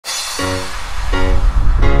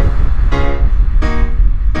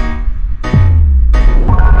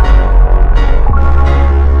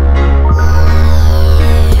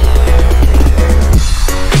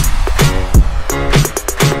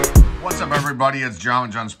everybody? It's John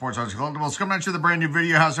with John Sports Arts Collectibles. Coming at you with a brand new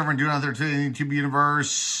video. How's everyone doing out there today in the YouTube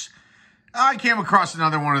universe? I came across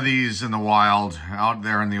another one of these in the wild, out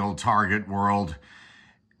there in the old Target world.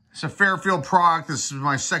 It's a Fairfield product. This is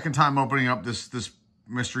my second time opening up this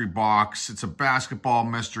mystery box. It's a basketball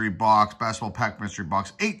mystery box, basketball pack mystery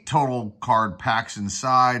box. 8 total card packs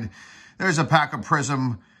inside. There's a pack of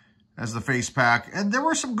Prism as the face pack. And there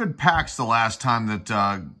were some good packs the last time that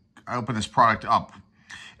I opened this product up.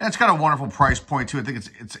 And it's got a wonderful price point too. I think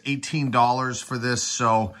it's $18 for this.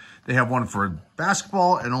 So they have one for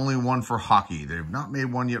basketball and only one for hockey. They've not made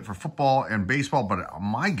one yet for football and baseball, but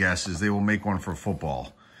my guess is they will make one for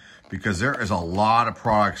football because there is a lot of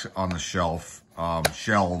products on the shelves, and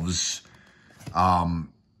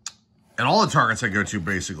all the Targets I go to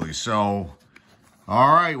basically. So,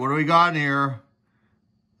 all right, what do we got in here?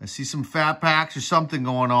 I see some fat packs or something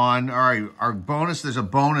going on. All right, our bonus, there's a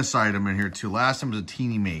bonus item in here too. Last time was a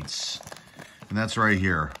Teeny Mates, and that's right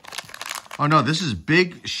here. Oh no, this is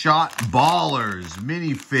Big Shot Ballers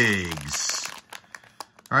minifigs.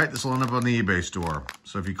 All right, this will end up on the eBay store.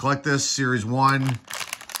 So if you collect this, Series 1,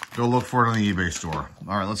 go look for it on the eBay store.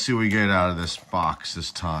 All right, let's see what we get out of this box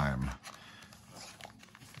this time.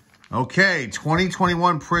 Okay,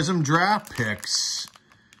 2021 Prism Draft Picks.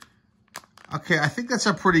 Okay, I think that's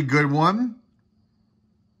a pretty good one.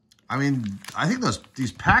 I mean, I think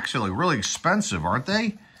these packs are like really expensive, aren't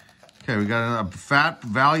they? Okay, we got a fat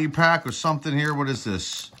value pack or something here. What is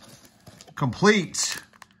this? Complete.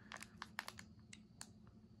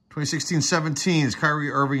 2016-17 is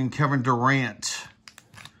Kyrie Irving and Kevin Durant.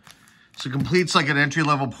 So Complete's like an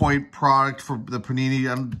entry-level point product for the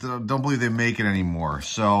Panini. I don't believe they make it anymore.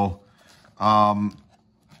 So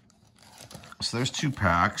there's 2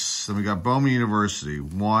 packs. Then we got Bowman University.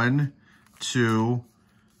 1, 2,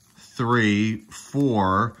 3,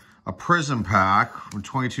 4. A Prism pack from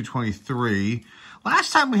 22-23.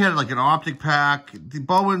 Last time we had like an optic pack. The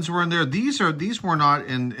Bowmans were in there. These were not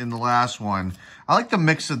in the last one. I like the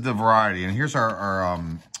mix of the variety. And here's our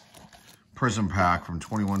Prism pack from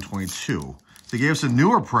 21-22. They gave us a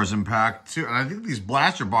newer Prism pack too. And I think these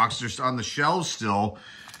blaster boxes are on the shelves still.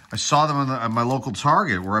 I saw them at my local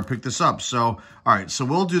Target where I picked this up. So, all right, so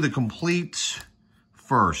we'll do the Complete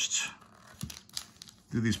first.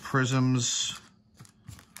 Do these Prisms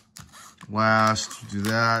last. Do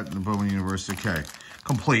that. And the Bowman University. Okay,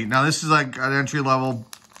 Complete. Now, this is like an entry-level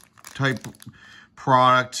type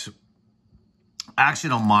product. I actually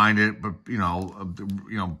don't mind it, but, you know,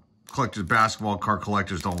 collectors, basketball card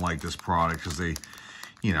collectors don't like this product because they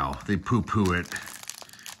poo-poo it.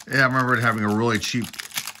 Yeah, I remember it having a really cheap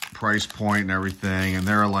price point and everything, and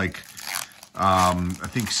they're like I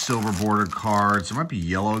think silver bordered cards. There might be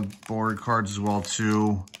yellow bordered cards as well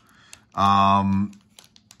too, and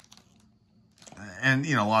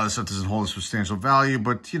you know, a lot of stuff doesn't hold a substantial value,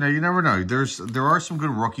 but you know, you never know. There are some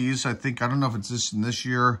good rookies. I don't know if it's this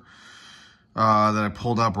year that I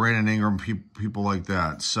pulled up, Brandon Ingram, people like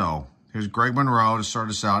that. So here's Greg Monroe to start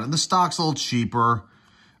us out, and the stock's a little cheaper.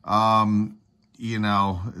 You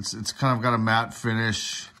know, it's kind of got a matte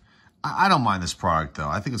finish. I don't mind this product, though.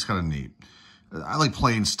 I think it's kind of neat. I like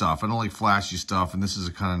plain stuff. I don't like flashy stuff, and this is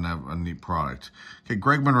a kind of a neat product. Okay,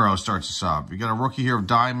 Greg Monroe starts us off. You got a rookie here of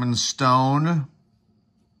Diamond Stone.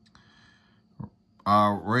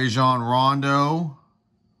 Rajon Rondo.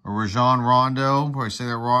 Probably say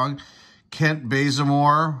that wrong. Kent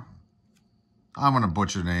Bazemore. I'm going to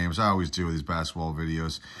butcher names. I always do with these basketball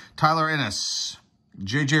videos. Tyler Ennis.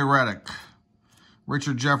 J.J. Redick.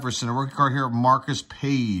 Richard Jefferson, a rookie card here of Marcus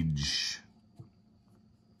Page.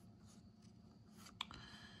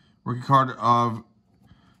 Rookie card of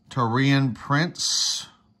Taurean Prince.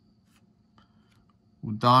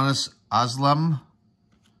 Udonis Aslam.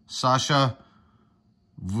 Sasha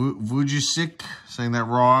Vujicic, saying that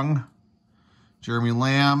wrong. Jeremy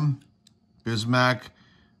Lamb. Bismack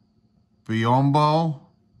Biyombo.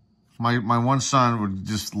 My one son would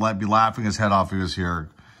just be laughing his head off if he was here.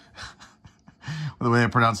 The way I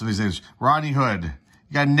pronounce some of these names. Rodney Hood.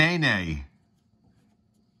 You got Nene.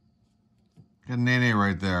 Got Nene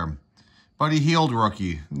right there. Buddy Hield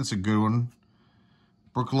rookie. That's a good one.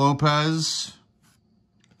 Brooke Lopez.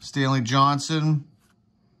 Stanley Johnson.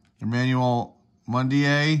 Emmanuel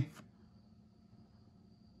Monday.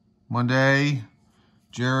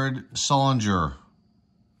 Jared Sullinger.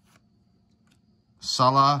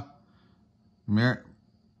 Salah Mejri.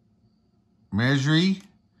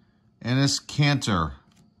 Enes Kanter.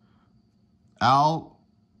 Al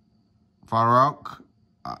Farouk.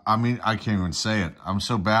 I mean, I can't even say it. I'm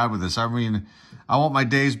so bad with this. I mean, I want my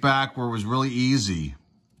days back where it was really easy.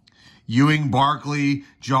 Ewing, Barkley,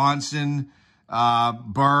 Johnson,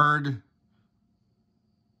 Bird,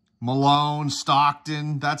 Malone,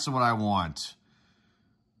 Stockton. That's what I want.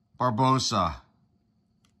 Barbosa.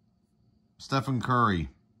 Steph Curry.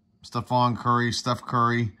 Steph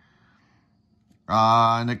Curry.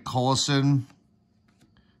 Nick Collison.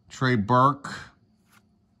 Trey Burke.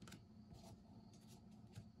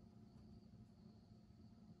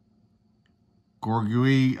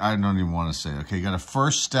 Gorgui, I don't even want to say. Okay, you got a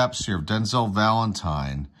first steps here of Denzel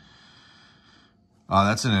Valentine.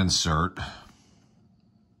 That's an insert.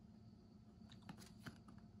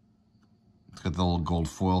 It's got the little gold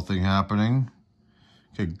foil thing happening.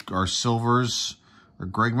 Okay, our silvers are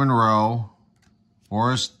Greg Monroe,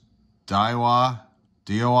 Boris Dioa,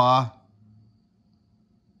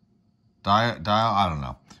 I don't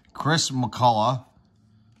know. Chris McCullough,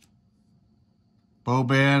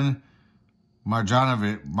 Boban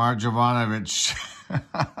Marjanovic.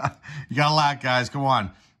 You got a lot, guys. Come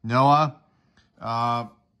on. Noah,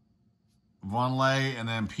 Vonleh, and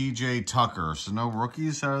then PJ Tucker. So no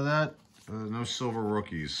rookies out of that? No silver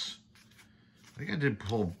rookies. I think I did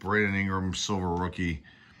pull Brandon Ingram silver rookie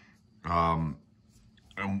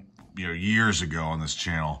years ago on this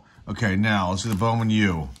channel. Okay, now let's do the Bowman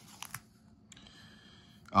U.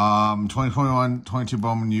 2021-22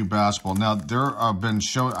 Bowman U basketball. Now there have been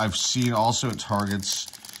I've seen also at Targets,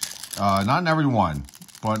 not in every one,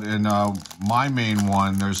 but in my main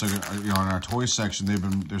one, there's like in our toy section,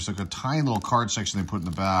 there's like a tiny little card section they put in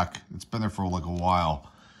the back. It's been there for like a while,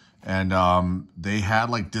 and they had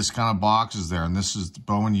like discounted boxes there, and this is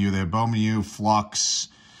Bowman U. They have Bowman U, Flux,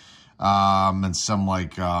 and some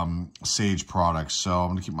like Sage products. So I'm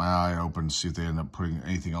gonna keep my eye open to see if they end up putting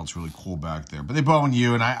anything else really cool back there. But they Bowman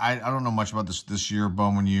U, and I don't know much about this year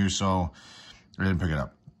Bowman U, so I didn't pick it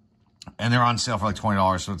up. And they're on sale for like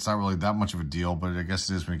 $20, so it's not really that much of a deal, but I guess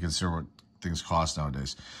it is when you consider what things cost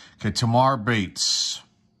nowadays. Okay, Tamar Bates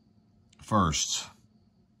first.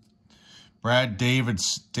 Brad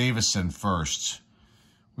Davison first.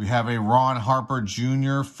 We have a Ron Harper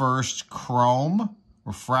Jr. first Chrome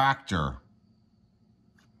Refractor.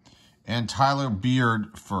 And Tyler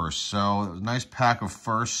Beard first. So a nice pack of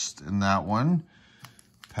first in that one.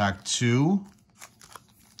 Pack 2.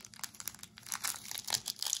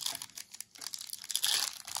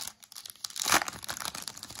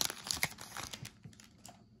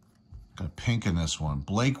 Got a pink in this one.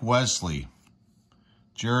 Blake Wesley.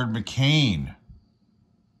 Jared McCain. I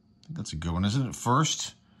think that's a good one, isn't it?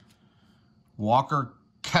 First. Walker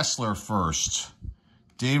Kessler first.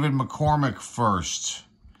 David McCormick first.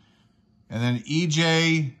 And then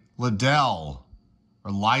EJ Liddell.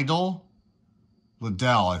 Or Liddell?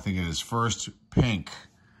 Liddell, I think it is. First, pink.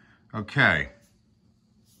 Okay.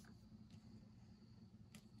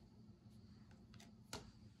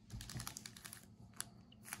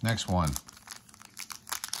 Next one.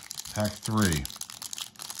 Pack 3.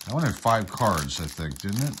 That one had 5 cards, I think,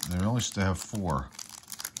 didn't it? They only used to have 4.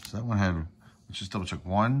 So that one had, let's just double check.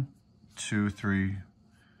 1, 2, 3,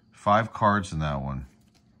 5 cards in that one.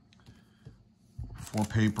 4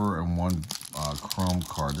 paper and 1 chrome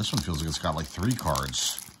card. This one feels like it's got like 3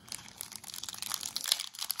 cards.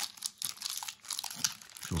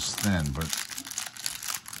 Feels thin, but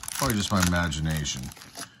probably just my imagination.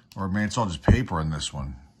 Or maybe it's all just paper in this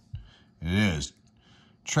one. It is.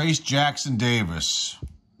 Trace Jackson Davis.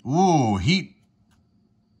 Ooh, heat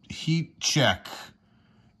check.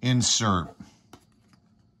 Insert.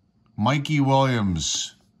 Mikey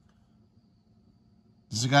Williams.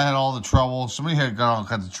 This guy had all the trouble. Somebody had got all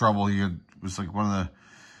kinds of trouble. Was like one of the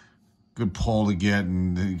good pull to get,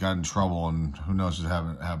 and he got in trouble, and who knows what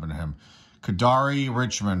happened to him. Kadari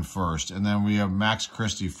Richmond first, and then we have Max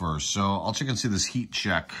Christie first. So I'll check and see this heat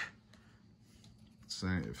check. See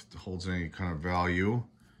if it holds any kind of value.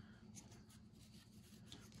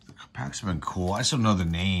 The packs have been cool. I just don't know the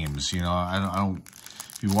names. You know, I don't.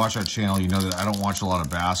 If you watch our channel, you know that I don't watch a lot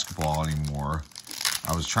of basketball anymore.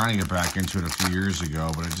 I was trying to get back into it a few years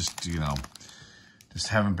ago, but I just, you know, just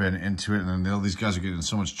haven't been into it. And then all these guys are getting in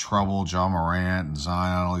so much trouble. John Morant and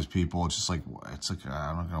Zion, all these people. It's like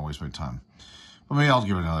I'm not going to waste my time. But maybe I'll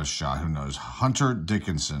give it another shot. Who knows? Hunter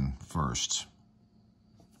Dickinson first.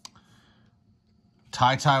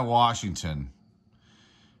 Ty Washington.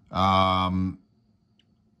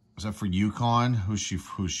 Is that for UConn? Who's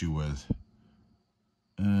she with?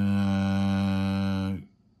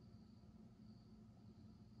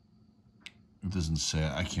 It doesn't say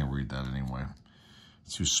it. I can't read that anyway.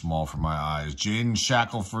 It's too small for my eyes. Jaden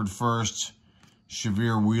Shackelford first.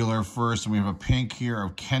 Shavir Wheeler first. And we have a pink here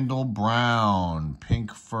of Kendall Brown.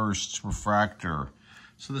 Pink first refractor.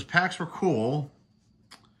 So those packs were cool.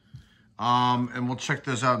 And we'll check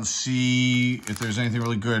those out and see if there's anything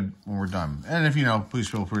really good when we're done. And if you know, please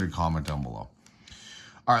feel free to comment down below.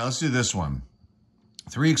 All right, let's do this one.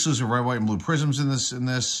 3 exclusive red, white, and blue prisms in this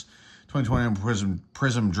 2021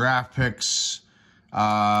 prism draft picks.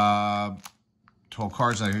 12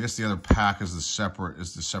 cards. I guess the other pack is the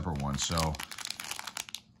separate one. So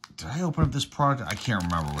did I open up this product? I can't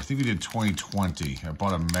remember. I think we did 2020. I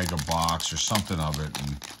bought a mega box or something of it,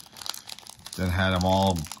 and then had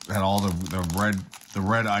all the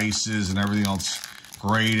red ices and everything else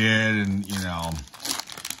graded, and you know,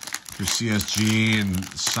 through CSG, and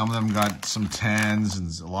some of them got some 10s,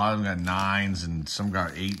 and a lot of them got 9s, and some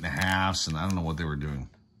got 8.5s, and I don't know what they were doing.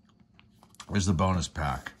 Here's the bonus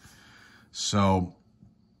pack. So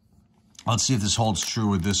let's see if this holds true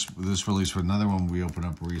with this release. For another one we opened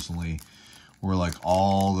up recently, where like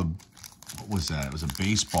all the, what was that? It was a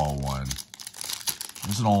baseball one. It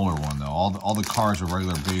was an older one though. All the cards were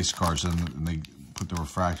regular base cards, and they put the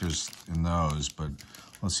refractors in those. But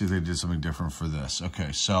let's see if they did something different for this.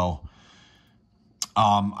 Okay, so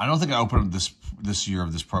I don't think I opened up this year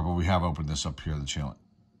of this part, but we have opened this up here on the channel.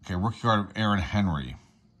 Okay, rookie card of Aaron Henry,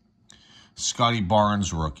 Scotty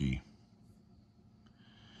Barnes rookie.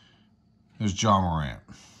 There's John Morant.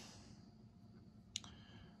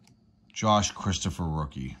 Josh Christopher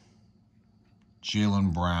rookie.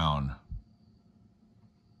 Jaylen Brown.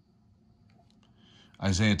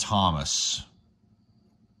 Isaiah Thomas.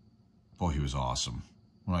 Boy, he was awesome.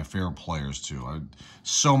 One of my favorite players, too.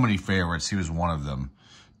 So many favorites. He was one of them.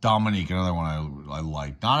 Dominique, another one I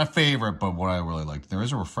liked. Not a favorite, but one I really liked. There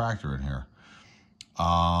is a refractor in here.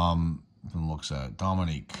 Looks at it.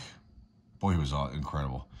 Dominique. Boy, he was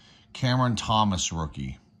incredible. Cameron Thomas,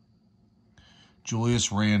 rookie. Julius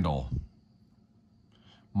Randle.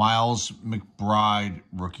 Miles McBride,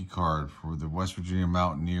 rookie card for the West Virginia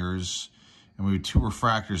Mountaineers. And we have 2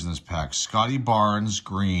 refractors in this pack. Scotty Barnes,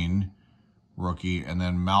 green, rookie. And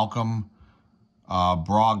then Malcolm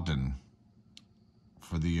Brogdon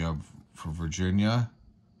for for Virginia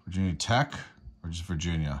Tech, or just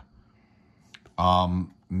Virginia.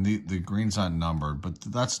 The green's not numbered, but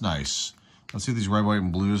that's nice. Let's see what these red, white,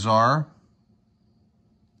 and blues are.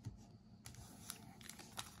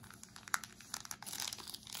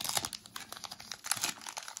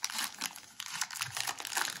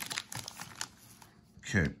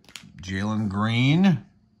 Okay, Jalen Green.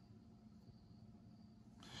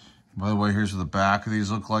 By the way, here's what the back of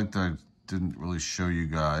these look like that I didn't really show you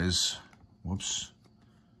guys. Whoops.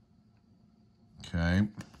 Okay.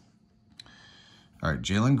 All right,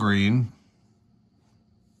 Jalen Green.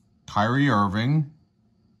 Kyrie Irving,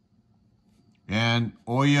 and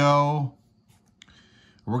Oyo,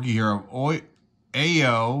 rookie here of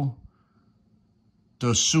Ayo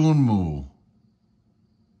Dosunmu.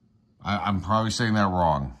 I'm probably saying that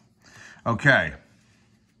wrong. Okay.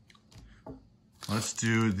 Let's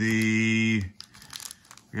do the,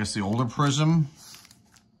 I guess the older prism.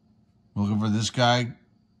 We're looking for this guy,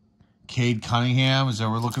 Cade Cunningham, is that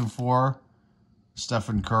what we're looking for?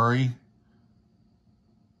 Stephen Curry.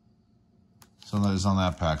 So that is on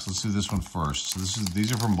that pack. So let's do this one first. So these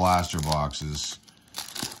are from blaster boxes.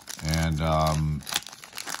 And I'm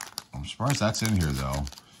surprised that's in here though.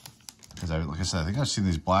 Because like I said, I think I've seen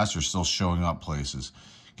these blasters still showing up places.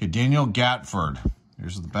 Okay, Daniel Gatford.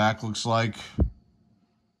 Here's what the back looks like.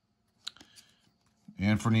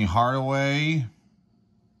 Anthony Hardaway.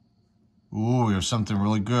 Ooh, we have something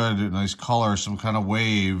really good. A nice color, some kind of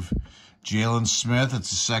wave. Jalen Smith, it's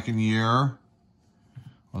the 2nd year.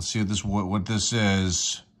 Let's see what this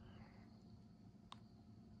is.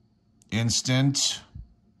 Instant.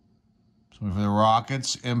 Something for the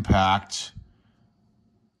Rockets. Impact.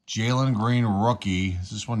 Jalen Green rookie.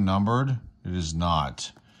 Is this one numbered? It is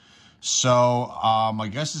not. So my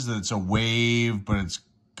guess is that it's a wave, but it's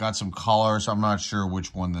got some color, so I'm not sure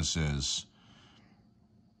which one this is.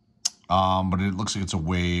 But it looks like it's a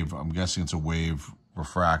wave. I'm guessing it's a wave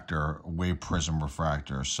refractor, a wave prism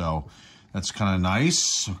refractor. So that's kind of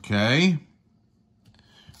nice, okay.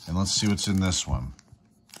 And let's see what's in this one.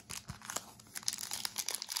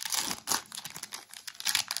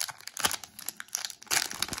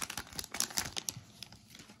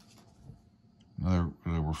 Another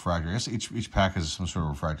refractor. I guess each pack has some sort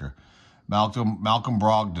of refractor. Malcolm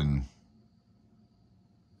Brogdon.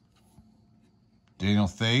 Daniel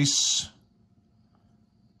Theis.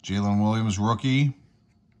 Jalen Williams, rookie.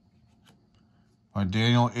 My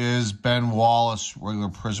Daniel is Ben Wallace, regular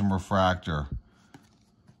prism refractor.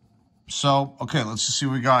 So, okay, let's just see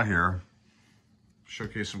what we got here.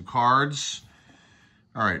 Showcase some cards.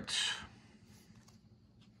 All right.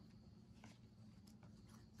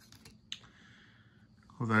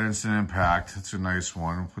 With that instant impact, that's a nice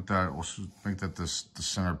one. Put that, we'll make that the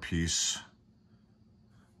centerpiece.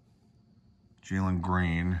 Jalen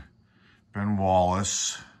Green, Ben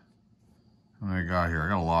Wallace. What do I got here? I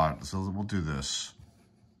got a lot, so we'll do this.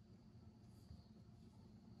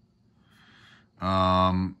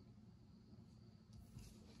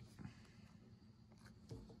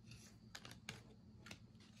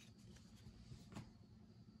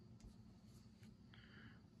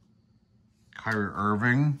 Kyrie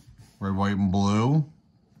Irving, red, white, and blue.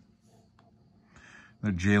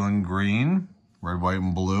 The Jalen Green, red, white,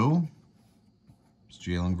 and blue. It's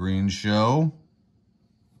Jalen Green's show.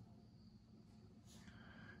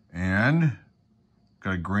 And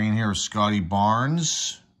got a green here of Scotty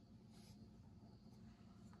Barnes.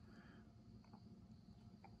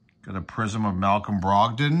 Got a prism of Malcolm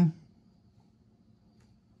Brogdon.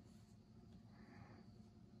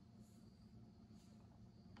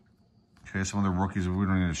 Okay, some of the rookies, we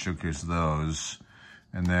don't need to showcase those.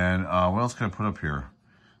 And then, what else can I put up here?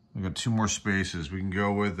 We got 2 more spaces. We can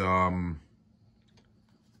go with, how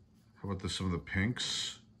about some of the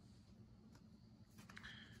pinks?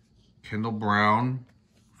 Kendall Brown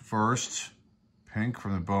first, pink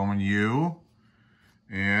from the Bowman U.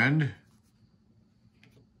 And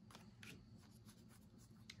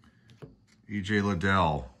E.J.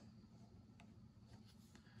 Liddell.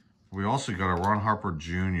 We also got a Ron Harper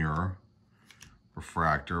Jr.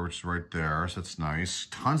 refractor, which is right there, so that's nice.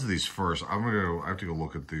 Tons of these first. I have to go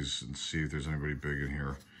look at these and see if there's anybody big in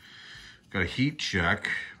here. Got a heat check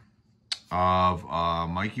of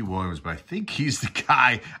Mikey Williams, but I think he's the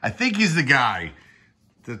guy.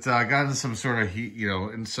 That got in some sort of heat,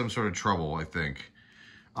 in some sort of trouble, I think.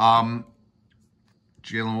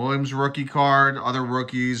 Jalen Williams rookie card, other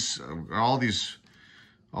rookies, all kinds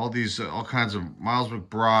of Miles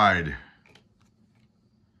McBride.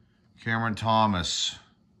 Cameron Thomas,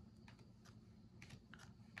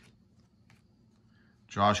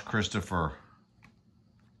 Josh Christopher,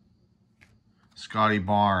 Scotty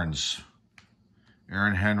Barnes,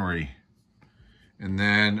 Aaron Henry, and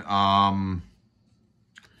then I'm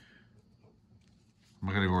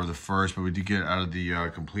not gonna go over the first, but we did get out of the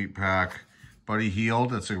complete pack. Buddy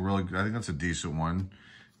Hield, I think that's a decent one.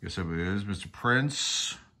 Guess it is. Mr.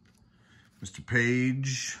 Prince, Mr.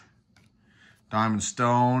 Page, Diamond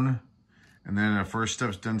Stone. And then First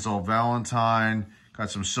Steps Denzel Valentine. Got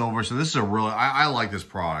some silver. So this is a really, I like this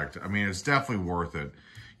product. I mean, it's definitely worth it.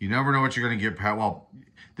 You never know what you're going to get. Well,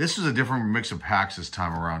 this is a different mix of packs this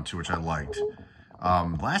time around too, which I liked.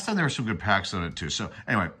 Last time there were some good packs on it too. So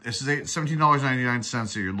anyway, this is $17.99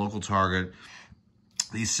 at your local Target.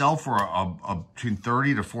 These sell for between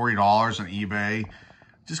 $30 to $40 on eBay.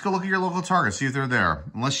 Just go look at your local Target, see if they're there.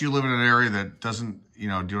 Unless you live in an area that doesn't, you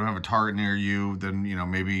don't have a Target near you, then,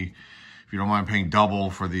 maybe if you don't mind paying double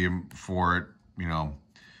for it,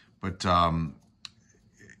 but,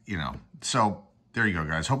 so there you go,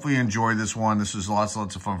 guys. Hopefully you enjoyed this one. This was lots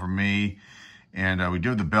of fun for me. And we do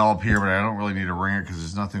have the bell up here, but I don't really need to ring it because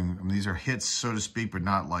there's nothing, these are hits, so to speak, but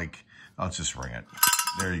not like, let's just ring it.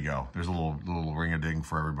 There you go. There's a little ring-a-ding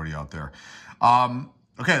for everybody out there.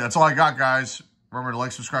 Okay, that's all I got, guys. Remember to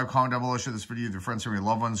like, subscribe, comment down below, share this video with your friends and your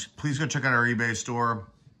loved ones. Please go check out our eBay store.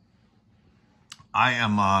 I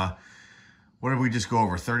am, what did we just go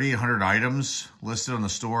over? 3,800 items listed on the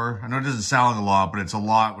store. I know it doesn't sound like a lot, but it's a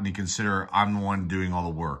lot when you consider I'm the one doing all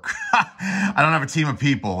the work. I don't have a team of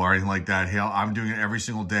people or anything like that. Hell, I'm doing it every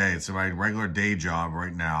single day. It's my regular day job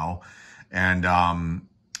right now. And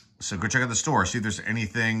so go check out the store. See if there's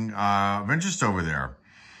anything of interest over there.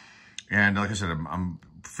 And like I said, I'm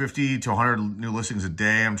 50 to 100 new listings a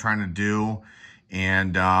day I'm trying to do.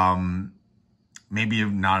 And maybe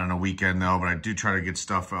not on a weekend though, but I do try to get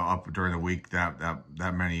stuff up during the week, that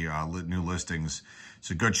many new listings.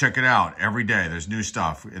 So go check it out every day. There's new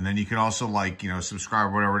stuff. And then you can also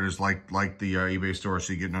subscribe, whatever it is, like the eBay store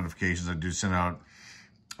so you get notifications. I do send out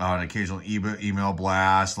an occasional email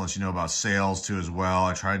blast, let you know about sales too as well.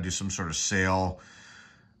 I try to do some sort of sale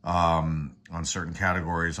on certain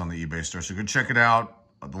categories on the eBay store. So go check it out.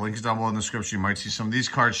 The link is down below in the description. You might see some of these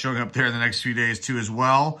cards showing up there in the next few days too as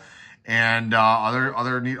well. And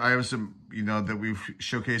other neat items that we've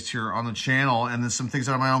showcased here on the channel, and then some things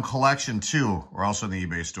out of my own collection too are also in the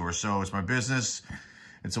eBay store. So it's my business.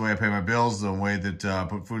 It's the way I pay my bills, the way that I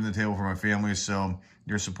put food on the table for my family. So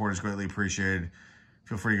your support is greatly appreciated.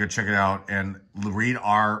 Feel free to go check it out and read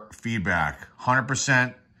our feedback.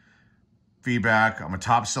 100% feedback. I'm a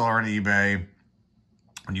top seller on eBay.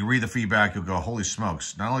 When you read the feedback, you'll go, holy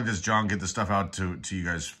smokes. Not only does John get the stuff out to you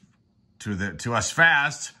guys, to us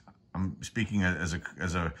fast, I'm speaking as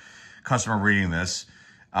a customer reading this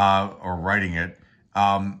or writing it,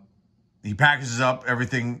 He packages up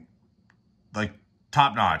everything like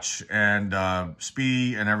top notch and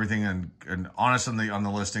speedy and everything and honest on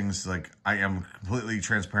the listings. Like, I am completely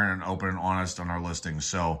transparent and open and honest on our listings.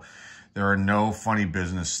 So there are no funny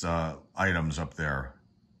business items up there.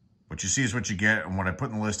 What you see is what you get, and what I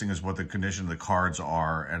put in the listing is what the condition of the cards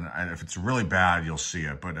are. And if it's really bad, you'll see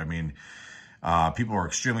it. But I mean, people are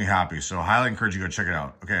extremely happy. So I highly encourage you to go check it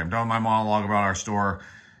out. Okay, I'm done with my monologue about our store.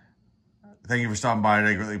 Thank you for stopping by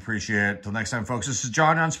today. Greatly appreciate it. Till next time, folks, this is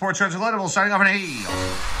John on Sports Cards Relatable signing off, and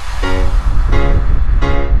hey.